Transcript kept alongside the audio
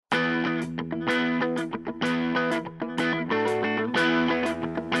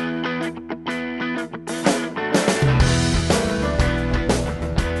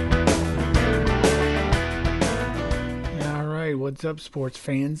What's up, sports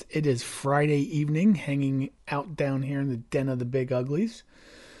fans? It is Friday evening, hanging out down here in the den of the big uglies.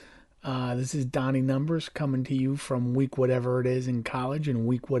 This is Donnie Numbers coming to you from week whatever it is in college and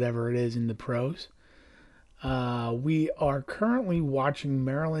week whatever it is in the pros. We are currently watching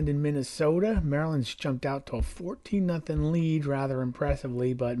Maryland and Minnesota. Maryland's jumped out to a 14-0 lead rather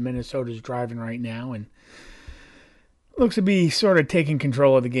impressively, but Minnesota's driving right now and looks to be sort of taking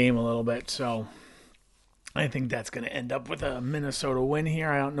control of the game a little bit. So I think that's going to end up with a Minnesota win here.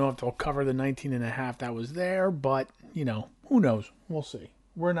 I don't know if they'll cover the 19.5 that was there, but who knows? We'll see.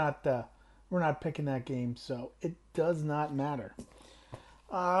 We're not picking that game, so it does not matter.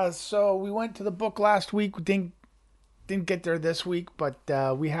 So we went to the book last week. We didn't get there this week, but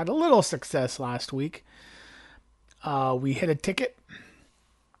we had a little success last week. We hit a ticket.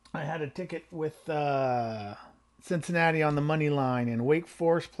 I had a ticket with Cincinnati on the money line and Wake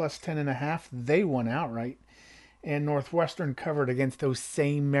Forest plus 10.5. They won outright. And Northwestern covered against those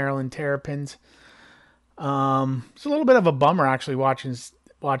same Maryland Terrapins. It's a little bit of a bummer actually watching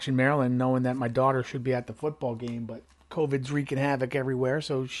Maryland, knowing that my daughter should be at the football game, but COVID's wreaking havoc everywhere,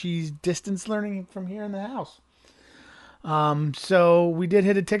 so she's distance learning from here in the house. So we did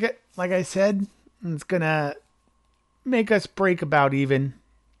hit a ticket, like I said. And it's gonna make us break about even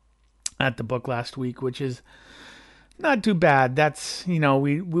at the book last week, which is not too bad. That's, we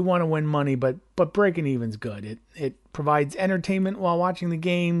want to win money, but breaking even's good. It provides entertainment while watching the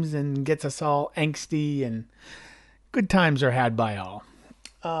games and gets us all angsty, and good times are had by all.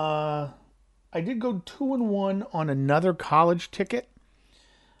 I did go 2-1 on another college ticket.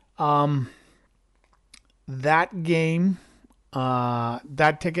 That game,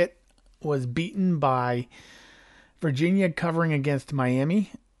 that ticket was beaten by Virginia covering against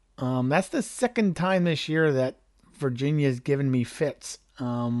Miami. That's the second time this year that Virginia's given me fits.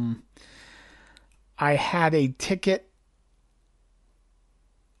 I had a ticket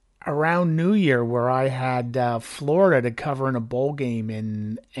around New Year where I had Florida to cover in a bowl game,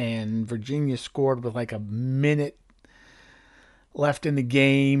 and Virginia scored with like a minute left in the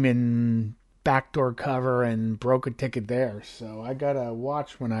game and backdoor cover and broke a ticket there. So I gotta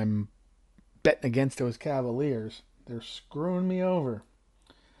watch when I'm betting against those Cavaliers. They're screwing me over.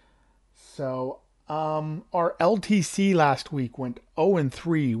 So our LTC last week went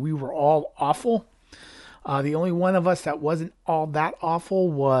 0-3. We were all awful. The only one of us that wasn't all that awful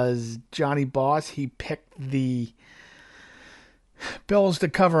was Johnny Boss. He picked the Bills to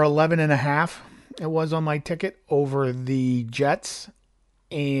cover 11.5. It was on my ticket over the Jets.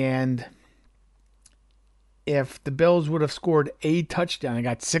 And if the Bills would have scored a touchdown, I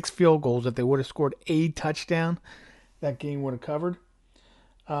got 6 field goals. If they would have scored a touchdown, that game would have covered.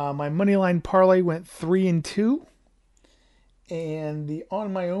 My moneyline parlay went 3-2. And the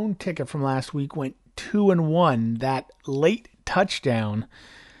on my own ticket from last week went 2-1. That late touchdown,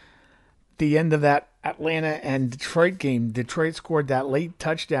 the end of that Atlanta and Detroit game, Detroit scored that late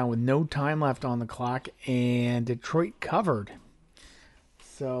touchdown with no time left on the clock, and Detroit covered.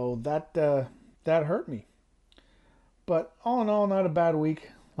 So that hurt me. But all in all, not a bad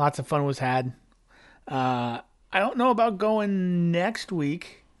week. Lots of fun was had. I don't know about going next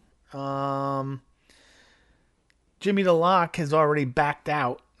week. Jimmy the Lock has already backed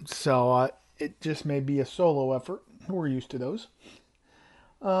out, so it just may be a solo effort. We're used to those.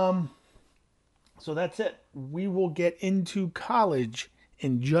 So that's it. We will get into college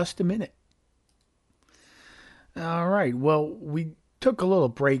in just a minute. All right. Well, we took a little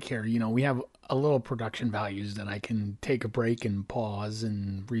break here. We have a little production values that I can take a break and pause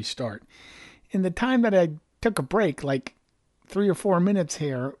and restart. In the time that I took a break, like 3 or 4 minutes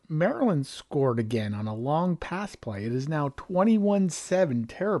here, Maryland scored again on a long pass play. It is now 21-7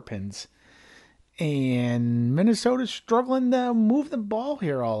 Terrapins. And Minnesota's struggling to move the ball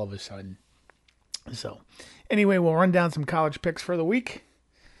here all of a sudden. So, anyway, we'll run down some college picks for the week.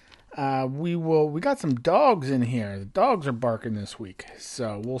 We got some dogs in here. The dogs are barking this week.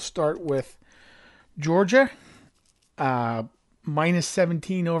 So, we'll start with Georgia, minus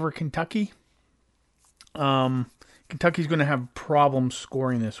 17 over Kentucky. Kentucky's going to have problems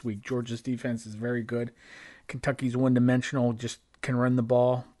scoring this week. Georgia's defense is very good. Kentucky's one-dimensional, just can run the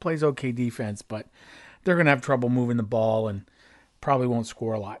ball, plays okay defense, but they're going to have trouble moving the ball and probably won't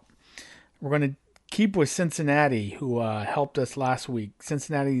score a lot. We're going to keep with Cincinnati, who helped us last week.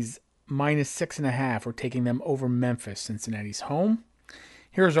 Cincinnati's minus 6.5. We're taking them over Memphis. Cincinnati's home.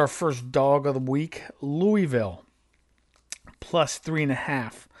 Here's our first dog of the week, Louisville, plus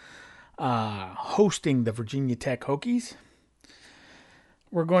 3.5. Hosting the Virginia Tech Hokies.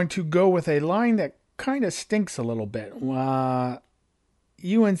 We're going to go with a line that kind of stinks a little bit.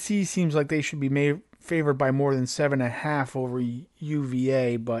 UNC seems like they should be favored by more than 7.5 over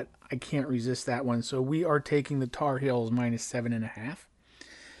UVA, but I can't resist that one. So we are taking the Tar Heels minus 7.5.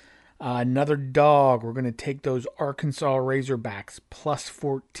 Another dog. We're going to take those Arkansas Razorbacks plus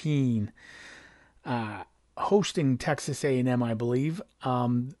 14. Hosting Texas A&M, I believe.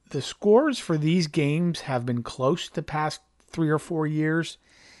 The scores for these games have been close the past 3 or 4 years,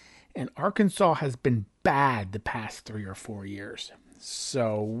 and Arkansas has been bad the past 3 or 4 years.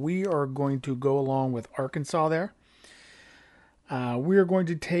 So we are going to go along with Arkansas there. We are going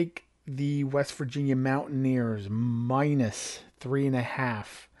to take the West Virginia Mountaineers minus 3.5,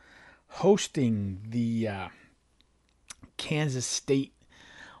 hosting the Kansas State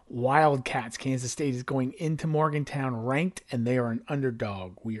Wildcats. Kansas State is going into Morgantown ranked, and they are an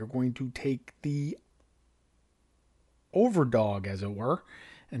underdog. We are going to take the overdog, as it were,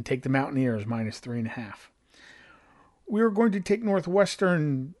 and take the Mountaineers minus 3.5. We are going to take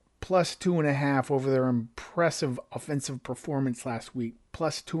Northwestern plus 2.5 over their impressive offensive performance last week,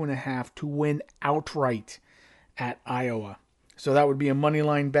 plus 2.5 to win outright at Iowa. So that would be a money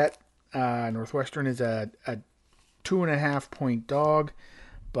line bet. Northwestern is a 2.5 point dog,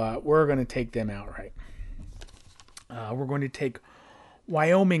 but we're going to take them outright. We're going to take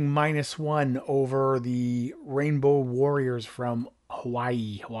Wyoming minus 1 over the Rainbow Warriors from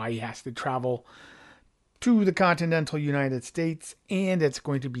Hawaii. Hawaii has to travel to the continental United States, and it's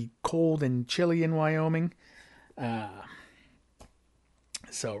going to be cold and chilly in Wyoming.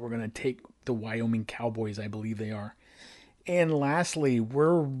 So we're going to take the Wyoming Cowboys, I believe they are. And lastly,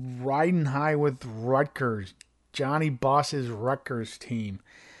 we're riding high with Rutgers, Johnny Boss's Rutgers team.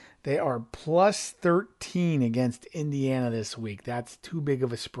 They are plus 13 against Indiana this week. That's too big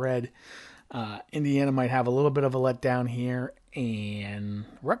of a spread. Indiana might have a little bit of a letdown here, and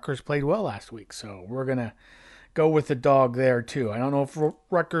Rutgers played well last week, so we're going to go with the dog there too. I don't know if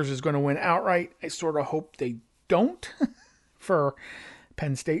Rutgers is going to win outright. I sort of hope they don't for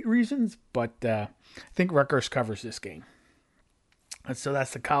Penn State reasons, but I think Rutgers covers this game. And so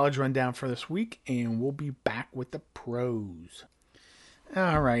that's the college rundown for this week, and we'll be back with the pros.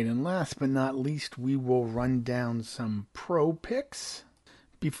 All right, and last but not least, we will run down some pro picks.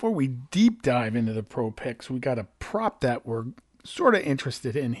 Before we deep dive into the pro picks, we got a prop that we're sort of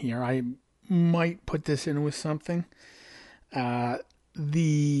interested in here. I might put this in with something.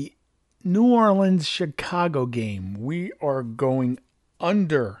 The New Orleans-Chicago game, we are going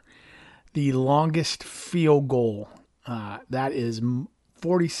under the longest field goal. That is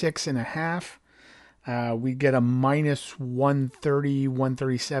 46.5. We get a minus 130,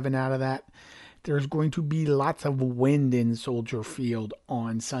 137 out of that. There's going to be lots of wind in Soldier Field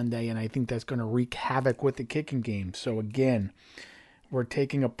on Sunday, and I think that's going to wreak havoc with the kicking game. So again, we're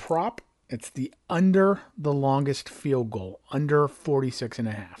taking a prop. It's the under the longest field goal, under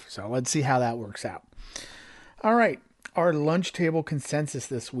 46.5. So let's see how that works out. All right, our lunch table consensus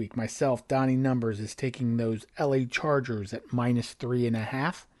this week. Myself, Donnie Numbers, is taking those LA Chargers at minus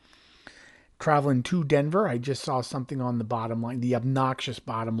 3.5. Traveling to Denver, I just saw something on the bottom line, the obnoxious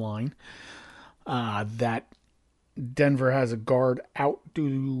bottom line, that Denver has a guard out due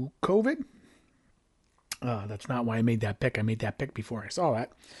to COVID. That's not why I made that pick. I made that pick before I saw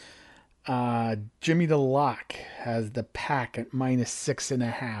that. Jimmy the Lock has the Pack at minus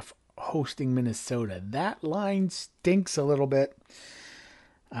 6.5, hosting Minnesota. That line stinks a little bit.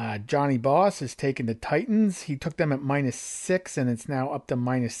 Johnny Boss is taking the Titans. He took them at minus 6, and it's now up to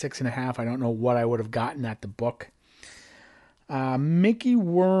minus 6.5. I don't know what I would have gotten at the book. Mickey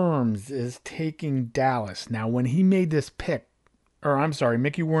Worms is taking Dallas. Now, when he made this pick,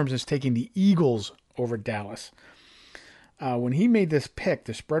 Mickey Worms is taking the Eagles over Dallas. When he made this pick,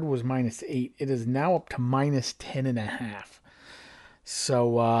 the spread was minus 8. It is now up to minus 10.5.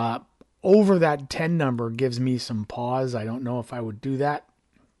 So over that 10 number gives me some pause. I don't know if I would do that.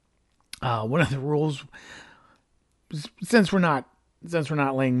 One of the rules, since we're not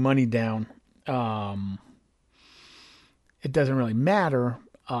laying money down, it doesn't really matter.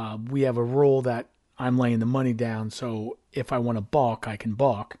 We have a rule that I'm laying the money down, so if I want to balk, I can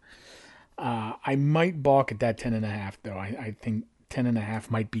balk. I might balk at that 10.5, though. I think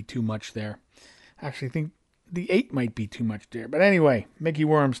 10.5 might be too much there. Actually, I think the 8 might be too much there. But anyway, Mickey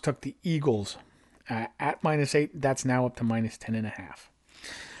Worms took the Eagles at minus 8. That's now up to minus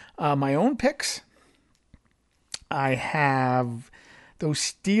 10.5. My own picks, I have those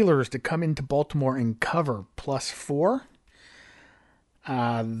Steelers to come into Baltimore and cover plus 4.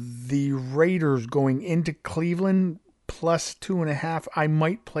 The Raiders going into Cleveland plus 2.5. I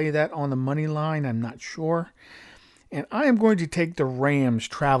might play that on the money line. I'm not sure. And I am going to take the Rams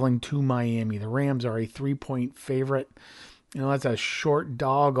traveling to Miami. The Rams are a 3-point favorite. That's a short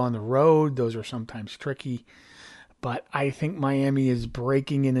dog on the road. Those are sometimes tricky. But I think Miami is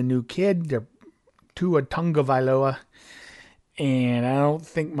breaking in a new kid. They're Tua Tagovailoa. And I don't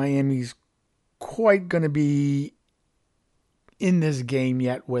think Miami's quite going to be in this game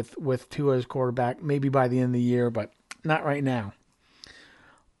yet with Tua as quarterback. Maybe by the end of the year, but not right now.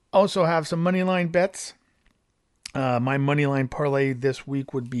 Also have some money line bets. My money line parlay this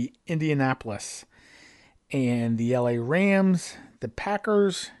week would be Indianapolis and the LA Rams, the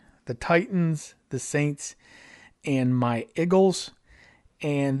Packers, the Titans, the Saints, and my Eagles.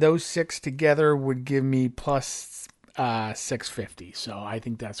 And those six together would give me plus 650. So I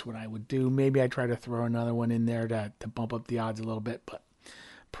think that's what I would do. Maybe I try to throw another one in there to bump up the odds a little bit, but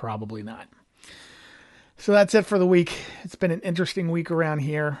probably not. So that's it for the week. It's been an interesting week around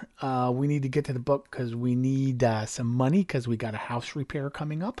here. We need to get to the book because we need some money because we got a house repair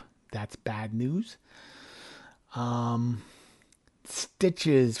coming up. That's bad news.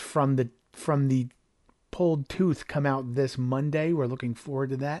 Stitches from the pulled tooth come out this Monday. We're looking forward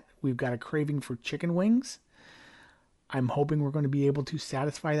to that. We've got a craving for chicken wings. I'm hoping we're going to be able to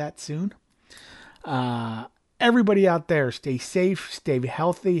satisfy that soon. Everybody out there, stay safe, stay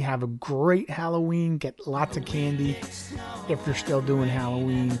healthy, have a great Halloween, get lots of candy if you're still doing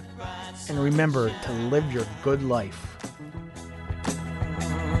Halloween. And remember to live your good life.